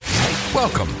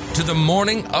Welcome to the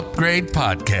Morning Upgrade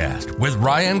Podcast with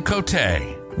Ryan Cote,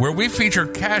 where we feature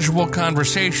casual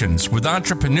conversations with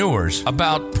entrepreneurs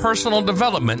about personal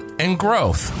development and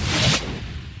growth.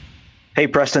 Hey,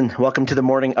 Preston. Welcome to the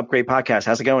Morning Upgrade Podcast.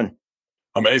 How's it going?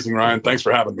 Amazing, Ryan. Thanks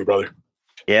for having me, brother.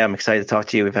 Yeah, I'm excited to talk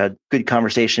to you. We've had good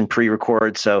conversation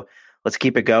pre-record, so let's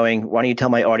keep it going. Why don't you tell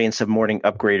my audience of Morning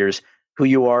Upgraders who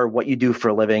you are, what you do for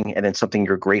a living, and then something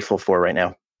you're grateful for right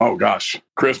now? Oh, gosh.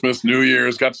 Christmas, New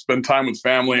Year's, got to spend time with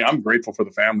family. I'm grateful for the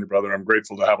family, brother. I'm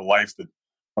grateful to have a life that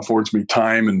affords me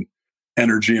time and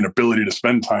energy and ability to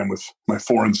spend time with my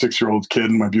 4 and 6-year-old kid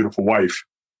and my beautiful wife.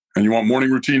 And you want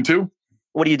morning routine too?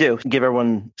 What do you do? Give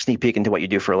everyone a sneak peek into what you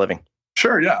do for a living.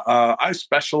 Sure, yeah. I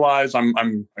specialize. I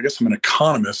guess I'm an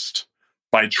economist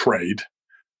by trade.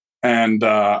 And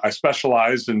I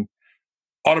specialize in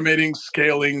automating,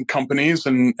 scaling companies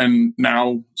and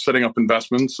now setting up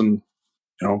investments. And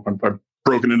I've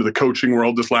broken into the coaching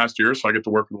world this last year, so I get to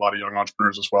work with a lot of young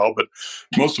entrepreneurs as well. But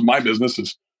most of my business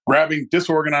is grabbing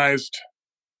disorganized,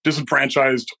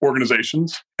 disenfranchised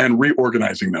organizations and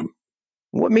reorganizing them.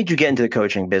 What made you get into the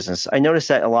coaching business? I noticed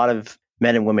that a lot of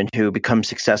men and women who become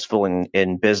successful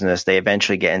in business, they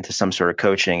eventually get into some sort of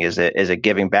coaching. Is it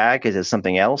giving back? Is it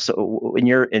something else?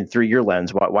 Through your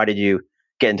lens, why did you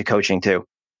get into coaching too?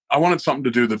 I wanted something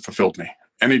to do that fulfilled me.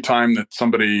 Anytime that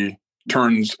somebody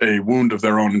turns a wound of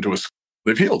their own into a skill,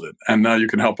 they've healed it. And now you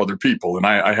can help other people. And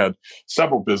I had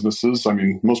several businesses. I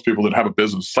mean, most people that have a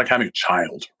business, it's like having a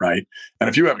child, right? And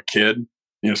if you have a kid,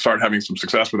 start having some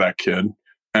success with that kid,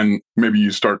 and maybe you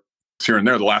start here and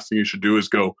there, the last thing you should do is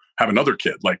go have another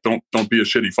kid. Like, don't be a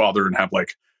shitty father and have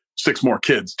like 6 more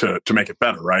kids to make it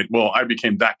better, right? Well, I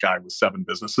became that guy with 7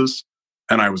 businesses,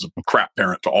 and I was a crap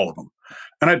parent to all of them.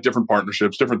 And I had different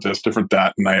partnerships, different this, different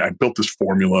that. And I built this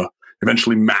formula,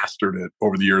 eventually mastered it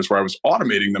over the years where I was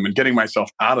automating them and getting myself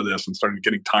out of this and started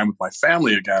getting time with my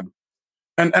family again.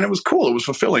 And it was cool. It was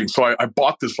fulfilling. So I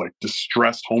bought this like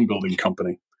distressed home building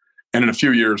company. And in a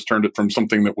few years, turned it from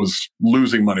something that was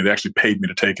losing money. They actually paid me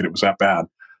to take it. It was that bad.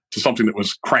 To something that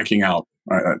was cranking out.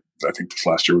 I think this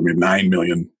last year we made $9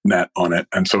 million net on it.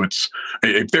 And so it's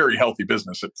a very healthy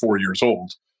business at 4 years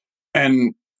old.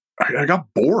 And I got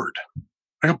bored.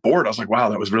 I was like, wow,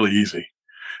 that was really easy.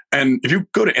 And if you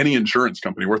go to any insurance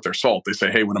company worth their salt, they say,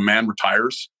 hey, when a man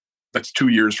retires, that's 2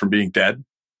 years from being dead.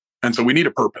 And so we need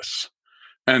a purpose.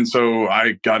 And so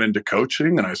I got into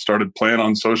coaching and I started playing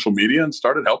on social media and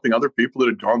started helping other people that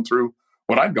had gone through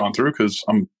what I'd gone through, because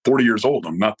I'm 40 years old.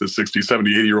 I'm not this 60,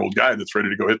 70, 80-year-old guy that's ready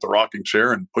to go hit the rocking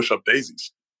chair and push up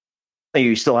daisies.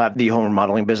 You still have the home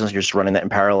remodeling business. You're just running that in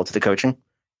parallel to the coaching?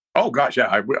 Oh, gosh,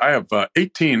 yeah. I have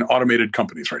 18 automated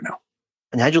companies right now.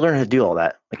 And how'd you learn how to do all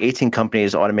that? Like 18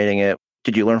 companies automating it.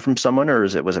 Did you learn from someone, or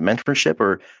was it mentorship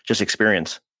or just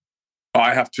experience?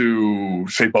 I have to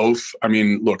say both. I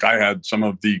mean, look, I had some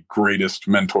of the greatest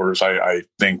mentors I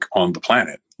think on the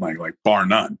planet, like bar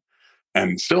none,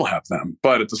 and still have them.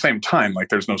 But at the same time, like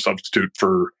there's no substitute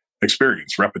for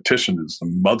experience. Repetition is the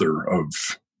mother of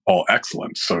all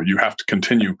excellence. So you have to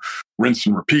continue, rinse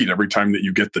and repeat every time that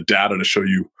you get the data to show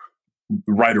you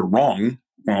right or wrong.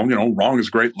 Well, wrong is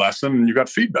a great lesson and you got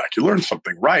feedback. You learn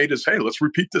something. Right is, hey, let's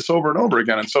repeat this over and over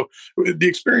again. And so the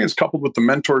experience coupled with the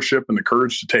mentorship and the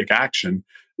courage to take action,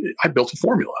 I built a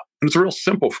formula. And it's a real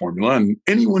simple formula and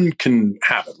anyone can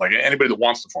have it. Like anybody that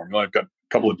wants the formula, I've got a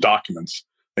couple of documents.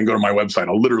 They can go to my website.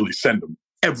 I'll literally send them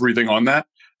everything on that.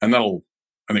 And that'll,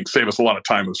 I think, save us a lot of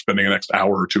time of spending the next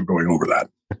hour or two going over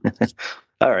that.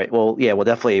 All right. Well, yeah, we'll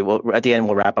definitely, at the end,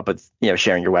 we'll wrap up with,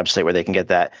 sharing your website where they can get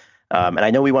that. And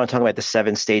I know we want to talk about the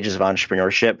 7 stages of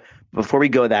entrepreneurship. Before we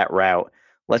go that route,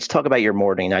 let's talk about your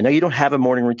morning. I know you don't have a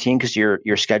morning routine because your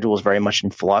schedule is very much in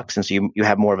flux. And so you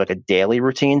have more of like a daily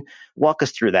routine. Walk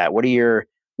us through that. What does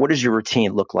your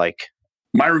routine look like?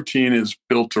 My routine is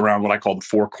built around what I call the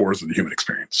 4 cores of the human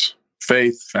experience: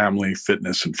 faith, family,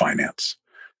 fitness, and finance.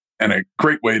 And a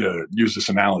great way to use this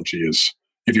analogy is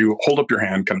if you hold up your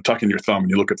hand, kind of tuck in your thumb, and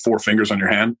you look at 4 fingers on your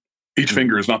hand, each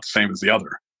finger is not the same as the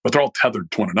other, but they're all tethered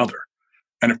to one another.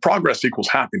 And if progress equals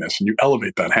happiness and you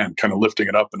elevate that hand, kind of lifting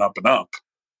it up and up and up,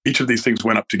 each of these things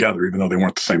went up together, even though they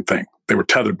weren't the same thing. They were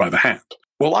tethered by the hand.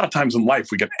 Well, a lot of times in life,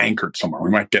 we get anchored somewhere.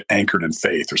 We might get anchored in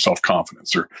faith or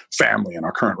self-confidence or family and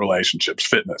our current relationships,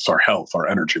 fitness, our health, our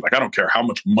energy. Like, I don't care how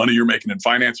much money you're making in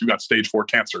finance, you got stage 4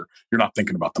 cancer, you're not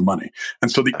thinking about the money.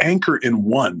 And so the anchor in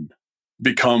one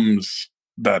becomes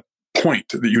that point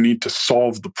that you need to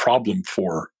solve the problem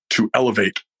for to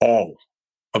elevate all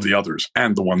of the others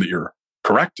and the one that you're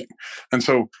correcting. And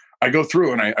so I go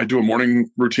through and I do a morning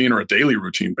routine or a daily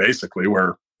routine, basically,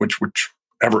 which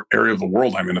whatever area of the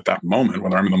world I'm in at that moment,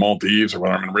 whether I'm in the Maldives or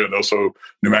whether I'm in Ruidoso,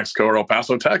 New Mexico, or El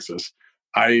Paso, Texas,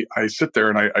 I sit there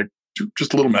and I do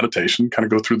just a little meditation, kind of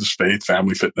go through this faith,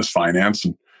 family, fitness, finance,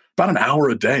 and about an hour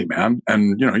a day, man.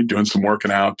 And, you're doing some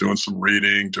working out, doing some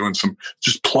reading,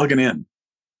 just plugging in.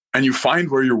 And you find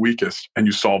where you're weakest and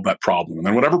you solve that problem. And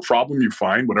then whatever problem you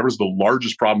find, whatever's the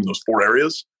largest problem in those 4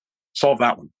 areas, solve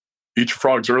that one. Eat your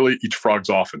frogs early, eat your frogs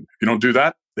often. If you don't do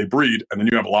that, they breed, and then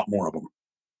you have a lot more of them.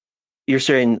 You're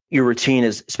saying your routine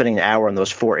is spending an hour on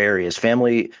those 4 areas: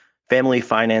 family,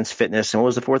 finance, fitness, and what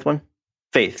was the 4th one?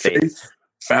 Faith.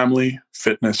 Family,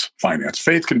 fitness, finance.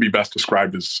 Faith can be best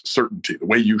described as certainty, the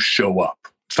way you show up.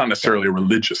 It's not necessarily a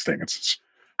religious thing. It's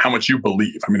how much you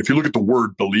believe. I mean, if you look at the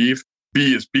word believe,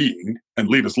 be is being and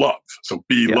leave is love. So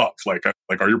be love. Like,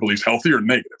 are your beliefs healthy or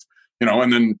negative?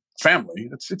 And then family,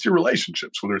 it's your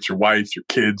relationships, whether it's your wife, your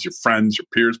kids, your friends, your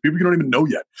peers, people you don't even know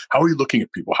yet. How are you looking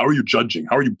at people? How are you judging?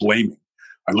 How are you blaming?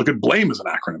 I look at blame as an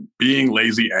acronym: being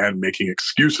lazy and making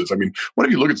excuses. I mean, what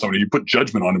if you look at somebody, you put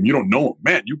judgment on them, you don't know them?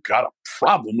 Man, you got a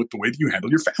problem with the way that you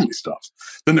handle your family stuff.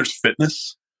 Then there's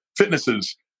fitness. Fitness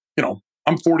is,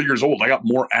 I'm 40 years old. I got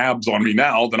more abs on me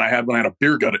now than I had when I had a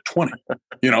beer gut at 20.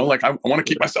 I want to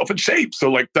keep myself in shape.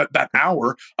 So like that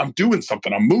hour, I'm doing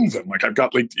something. I'm moving. Like I've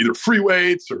got like either free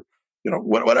weights or,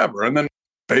 whatever. And then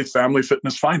faith, family,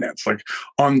 fitness, finance. Like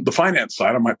on the finance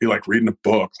side, I might be like reading a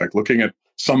book, like looking at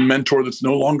some mentor that's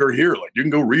no longer here. Like you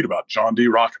can go read about John D.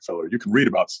 Rockefeller. You can read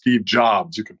about Steve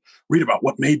Jobs. You can read about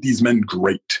what made these men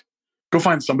great. Go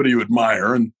find somebody you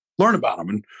admire and learn about them.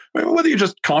 And whether you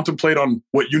just contemplate on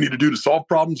what you need to do to solve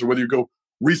problems or whether you go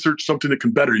research something that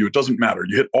can better you, it doesn't matter.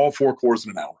 You hit all 4 cores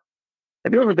in an hour.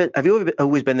 Have you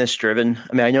always been this driven?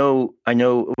 I mean, I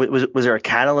know. Was there a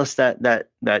catalyst that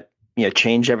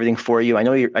changed everything for you? I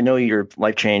know your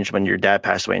life changed when your dad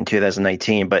passed away in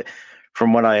 2019, but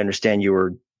from what I understand, you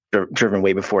were driven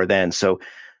way before then. So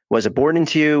was it born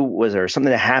into you? Was there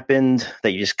something that happened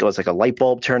that you just go, it's like a light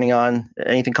bulb turning on?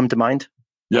 Anything come to mind?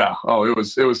 Yeah. Oh, it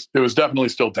was definitely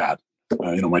still dad.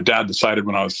 My dad decided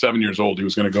when I was 7 years old, he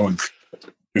was going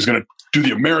to do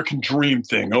the American dream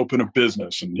thing, open a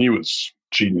business. And he was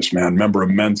genius, man. Member of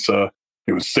Mensa.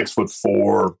 He was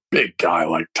 6'4", big guy,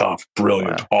 like tough,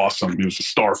 brilliant, awesome. He was a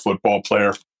star football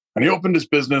player. And he opened his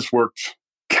business, worked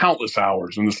countless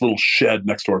hours in this little shed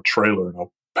next to our trailer in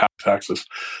El Paso, Texas.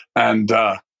 And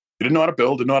he didn't know how to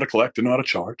build, didn't know how to collect, didn't know how to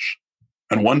charge.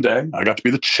 And one day I got to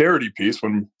be the charity piece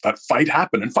when that fight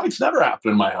happened. And fights never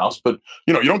happen in my house, but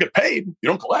you don't get paid, you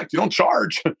don't collect, you don't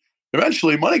charge.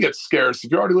 Eventually money gets scarce.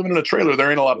 If you're already living in a trailer, there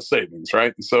ain't a lot of savings,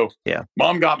 right? And so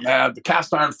Mom got mad, the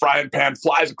cast iron frying pan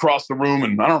flies across the room.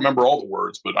 And I don't remember all the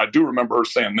words, but I do remember her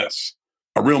saying this: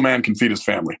 a real man can feed his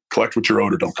family. Collect what you're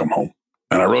owed or don't come home.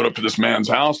 And I rode up to this man's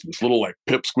house, this little like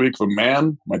pipsqueak of a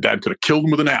man. My dad could have killed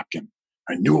him with a napkin.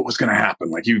 I knew it was going to happen.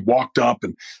 Like he walked up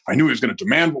and I knew he was going to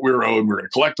demand what we were owed. And we were going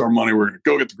to collect our money. We were going to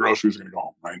go get the groceries. We were going to go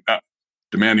home. Right?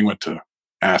 Demanding went to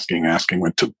asking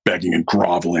went to begging and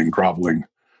groveling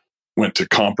went to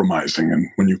compromising. And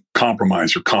when you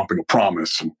compromise, you're comping a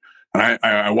promise. And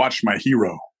I watched my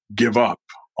hero give up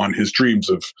on his dreams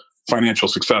of financial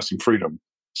success and freedom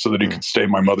so that he could stay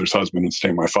my mother's husband and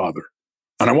stay my father.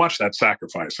 And I watched that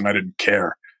sacrifice, and I didn't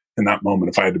care in that moment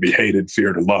if I had to be hated,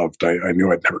 feared, or loved. I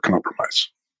knew I'd never compromise.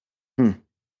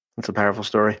 That's a powerful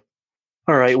story.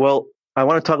 All right. Well, I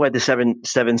want to talk about the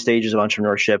seven stages of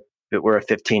entrepreneurship. We're a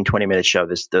 15, 20-minute show.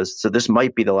 So this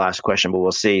might be the last question, but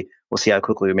we'll see. We'll see how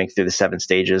quickly we make through the 7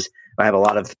 stages. I have a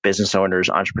lot of business owners,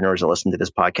 entrepreneurs that listen to this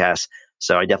podcast.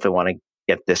 So I definitely want to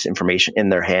get this information in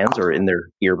their hands or in their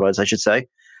earbuds, I should say.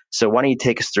 So why don't you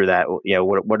take us through that?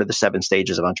 What are the 7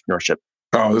 stages of entrepreneurship?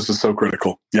 Oh, this is so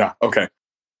critical. Yeah. Okay.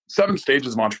 7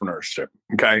 stages of entrepreneurship.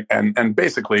 Okay. And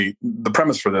basically the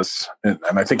premise for this, and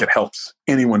I think it helps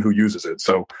anyone who uses it.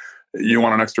 So you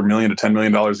want an extra $1 million to $10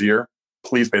 million a year?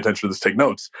 Please pay attention to this. Take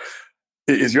notes.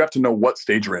 Is you have to know what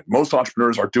stage you're in. Most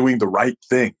entrepreneurs are doing the right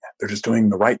thing. They're just doing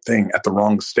the right thing at the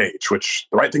wrong stage, which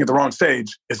the right thing at the wrong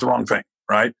stage is the wrong thing,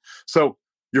 right? So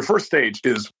your first stage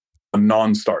is a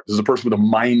non-start. This is a person with a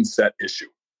mindset issue.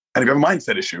 And if you have a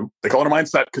mindset issue, they call it a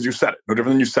mindset because you set it. No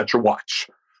different than you set your watch,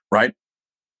 right?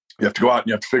 You have to go out and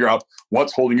you have to figure out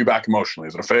what's holding you back emotionally.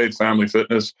 Is it a faith, family,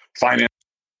 fitness, finance?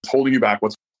 What's holding you back?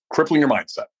 What's crippling your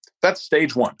mindset? That's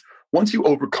stage 1. Once you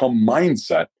overcome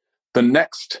mindset, the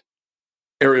next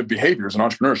area of behaviors in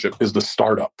entrepreneurship is the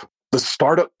startup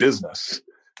business.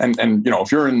 And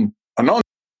if you're in a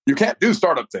you can't do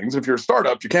startup things. If you're a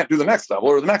startup, you can't do the next level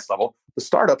or the next level. The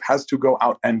startup has to go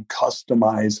out and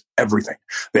customize everything.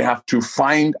 They have to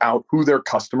find out who their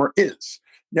customer is.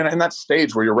 In that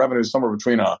stage where your revenue is somewhere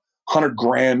between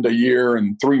 $100,000 a year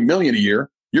and $3 million a year,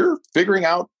 you're figuring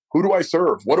out, who do I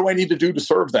serve? What do I need to do to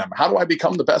serve them? How do I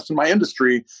become the best in my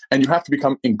industry? And you have to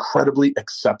become incredibly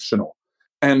exceptional.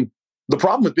 And the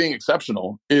problem with being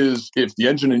exceptional is if the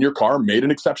engine in your car made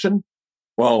an exception,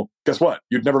 well, guess what?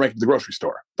 You'd never make it to the grocery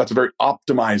store. That's a very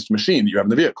optimized machine that you have in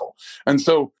the vehicle. And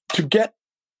so to get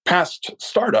past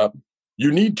startup,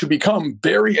 you need to become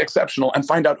very exceptional and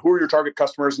find out who are your target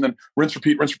customers, and then rinse,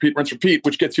 repeat,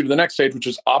 which gets you to the next stage, which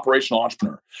is operational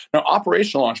entrepreneur. Now,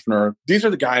 operational entrepreneur, these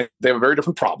are the guys, they have a very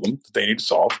different problem that they need to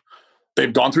solve.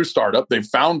 They've gone through startup. They've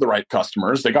found the right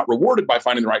customers. They got rewarded by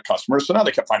finding the right customers. So now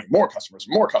they kept finding more customers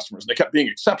and more customers. And they kept being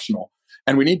exceptional.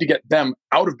 And we need to get them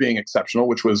out of being exceptional,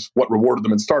 which was what rewarded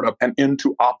them in startup, and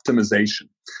into optimization.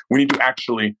 We need to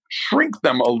actually shrink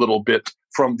them a little bit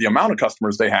from the amount of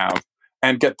customers they have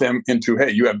and get them into,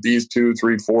 hey, you have these 2,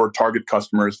 3, 4 target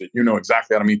customers that you know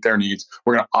exactly how to meet their needs.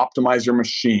 We're going to optimize your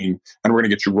machine and we're going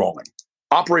to get you rolling.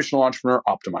 Operational entrepreneur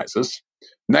optimizes.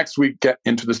 Next, we get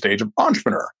into the stage of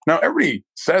entrepreneur. Now, everybody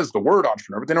says the word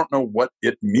entrepreneur, but they don't know what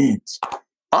it means.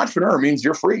 Entrepreneur means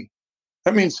you're free.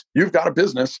 That means you've got a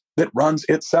business that runs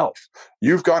itself.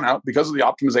 You've gone out because of the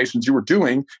optimizations you were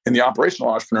doing in the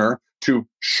operational entrepreneur to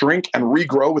shrink and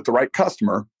regrow with the right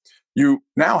customer. You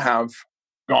now have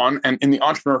gone, and in the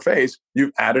entrepreneur phase,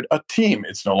 you've added a team.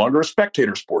 It's no longer a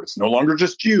spectator sport. It's no longer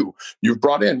just you. You've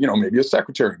brought in, maybe a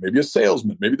secretary, maybe a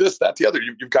salesman, maybe this, that, the other.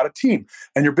 You've got a team,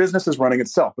 and your business is running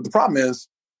itself. But the problem is,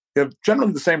 you have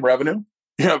generally the same revenue.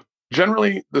 You have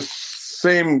generally the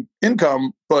same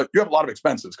income, but you have a lot of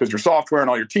expenses because your software and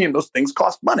all your team, those things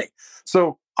cost money.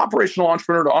 So operational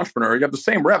entrepreneur to entrepreneur, you have the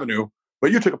same revenue,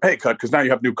 but you took a pay cut because now you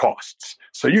have new costs.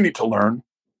 So you need to learn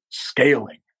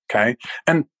scaling, okay?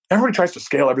 And everybody tries to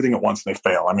scale everything at once and they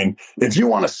fail. I mean, if you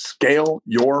want to scale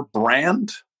your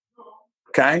brand,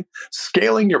 okay,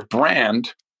 scaling your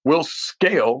brand will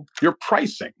scale your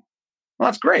pricing. Well,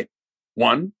 that's great.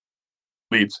 One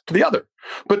leads to the other.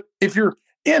 But if you're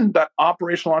in that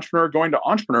operational entrepreneur going to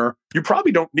entrepreneur, you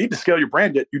probably don't need to scale your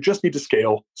brand yet. You just need to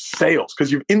scale sales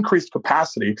because you've increased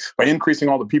capacity by increasing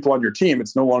all the people on your team.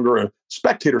 It's no longer a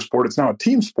spectator sport. It's now a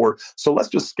team sport. So let's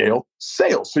just scale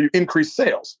sales. So you increase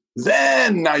sales.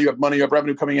 Then now you have money, you have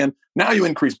revenue coming in. Now you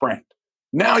increase brand.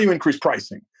 Now you increase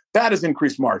pricing. That is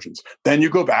increased margins. Then you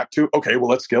go back to, okay, well,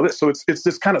 let's scale this. So it's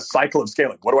this kind of cycle of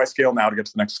scaling. What do I scale now to get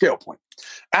to the next scale point?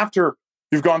 After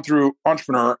you've gone through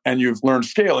entrepreneur and you've learned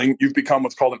scaling, you've become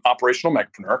what's called an operational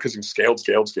megapreneur because you've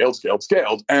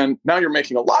scaled. And now you're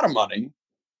making a lot of money,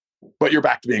 but you're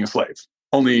back to being a slave.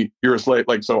 Only you're a slave.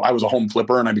 So I was a home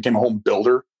flipper and I became a home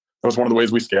builder. That was one of the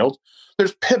ways we scaled.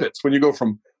 There's pivots when you go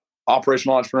from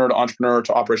operational entrepreneur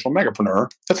to operational megapreneur.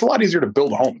 It's a lot easier to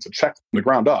build a home. It's a check from the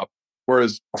ground up.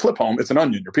 Whereas a flip home, it's an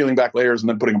onion. You're peeling back layers and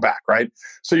then putting them back, right?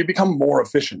 So you become more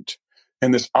efficient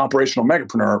in this operational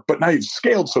megapreneur, but now you've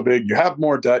scaled so big, you have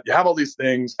more debt, you have all these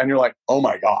things, and you're like, oh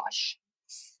my gosh,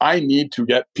 I need to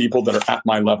get people that are at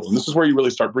my level. And this is where you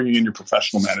really start bringing in your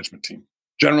professional management team.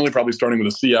 Generally, probably starting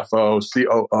with a CFO,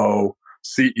 COO,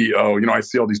 CEO. I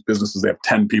see all these businesses, they have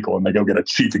 10 people and they go get a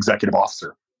chief executive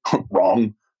officer.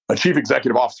 Wrong. A chief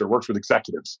executive officer works with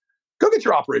executives. Go get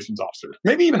your operations officer.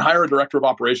 Maybe even hire a director of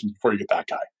operations before you get that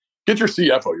guy. Get your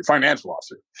CFO, your financial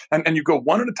officer. And you go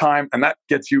one at a time, and that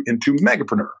gets you into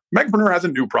megapreneur. Megapreneur has a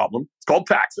new problem. It's called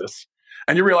taxes.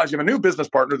 And you realize you have a new business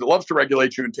partner that loves to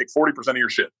regulate you and take 40% of your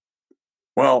shit.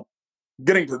 Well,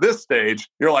 getting to this stage,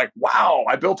 you're like, wow,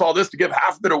 I built all this to give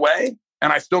half of it away,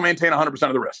 and I still maintain 100%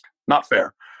 of the risk. Not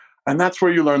fair. And that's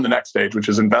where you learn the next stage, which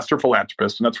is investor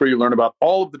philanthropist. And that's where you learn about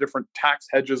all of the different tax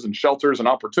hedges and shelters and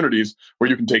opportunities where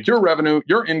you can take your revenue,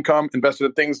 your income, invest it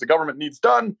in things the government needs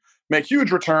done, make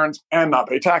huge returns, and not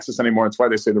pay taxes anymore. It's why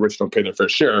they say the rich don't pay their fair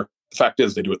share. The fact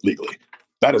is they do it legally.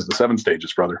 That is the 7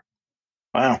 stages, brother.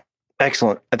 Wow.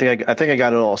 Excellent. I think I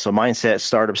got it all. So mindset,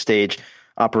 startup stage,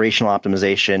 operational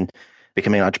optimization,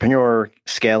 becoming an entrepreneur,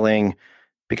 scaling,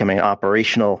 becoming an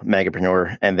operational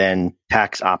megapreneur, and then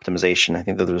tax optimization. I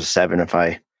think that there was 7 if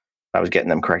I was getting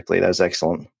them correctly. That was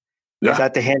excellent. Yeah. Is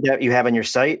that the handout you have on your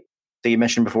site that you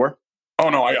mentioned before? Oh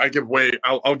no, I give way.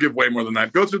 I'll give way more than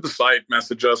that. Go through the site,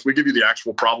 message us. We give you the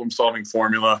actual problem-solving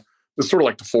formula. It's sort of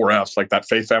like the 4 Fs, like that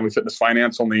faith, family, fitness,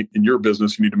 finance. Only in your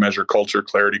business, you need to measure culture,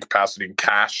 clarity, capacity, and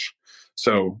cash.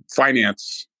 So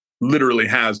finance literally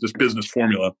has this business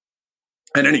formula,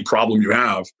 and any problem you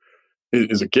have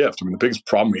is a gift. I mean, the biggest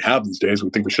problem we have these days, we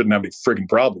think we shouldn't have any frigging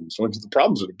problems. So the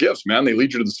problems are the gifts, man. They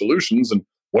lead you to the solutions. And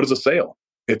what is a sale?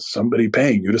 It's somebody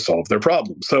paying you to solve their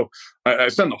problem. So I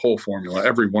send the whole formula,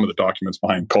 every one of the documents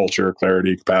behind culture,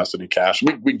 clarity, capacity, cash.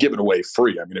 We give it away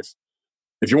free. I mean,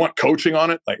 if you want coaching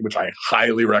on it, which I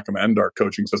highly recommend, our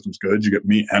coaching system's good. You get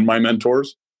me and my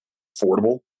mentors,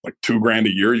 affordable. like $2,000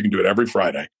 a year. You can do it every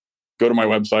Friday. Go to my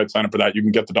website, sign up for that. You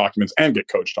can get the documents and get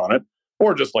coached on it,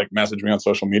 or just like message me on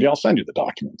social media. I'll send you the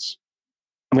documents.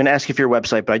 I'm going to ask you for your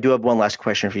website, but I do have one last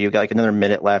question for you. Got like another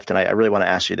minute left, and I really want to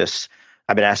ask you this.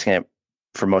 I've been asking it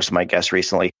for most of my guests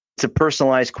recently. It's a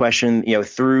personalized question,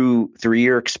 through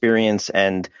your experience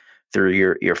and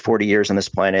through your 40 years on this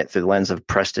planet, through the lens of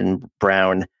Preston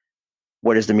Brown.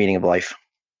 What is the meaning of life?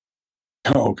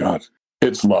 Oh God,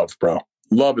 it's love, bro.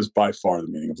 Love is by far the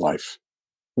meaning of life.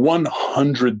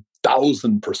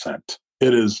 100,000%.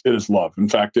 It is love. In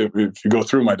fact, if you go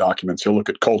through my documents, you'll look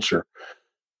at culture.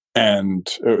 And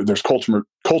there's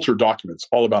culture documents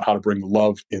all about how to bring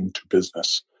love into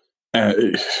business,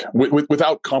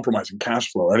 without compromising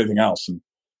cash flow or anything else. And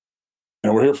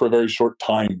we're here for a very short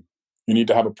time. You need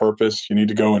to have a purpose. You need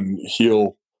to go and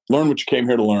heal, learn what you came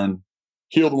here to learn,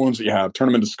 heal the wounds that you have, turn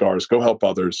them into scars, go help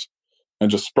others, and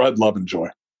just spread love and joy.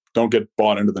 Don't get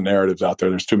bought into the narratives out there.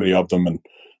 There's too many of them. And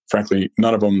frankly,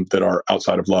 none of them that are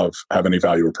outside of love have any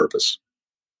value or purpose.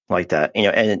 Like that,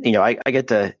 I get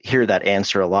to hear that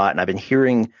answer a lot, and I've been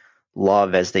hearing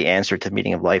love as the answer to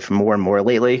meaning of life more and more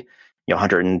lately.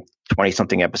 120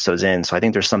 something episodes in, so I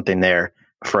think there's something there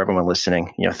for everyone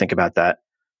listening. Think about that.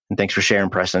 And thanks for sharing,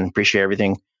 Preston. Appreciate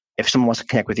everything. If someone wants to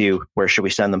connect with you, where should we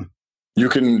send them? You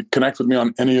can connect with me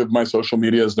on any of my social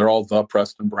medias. They're all The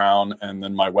Preston Brown, and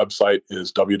then my website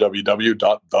is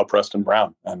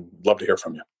www.theprestonbrown. And love to hear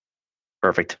from you.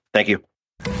 Perfect. Thank you.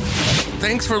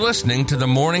 Thanks for listening to the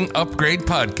Morning Upgrade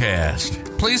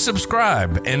Podcast. Please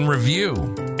subscribe and review.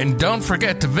 And don't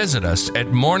forget to visit us at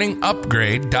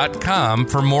morningupgrade.com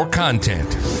for more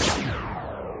content.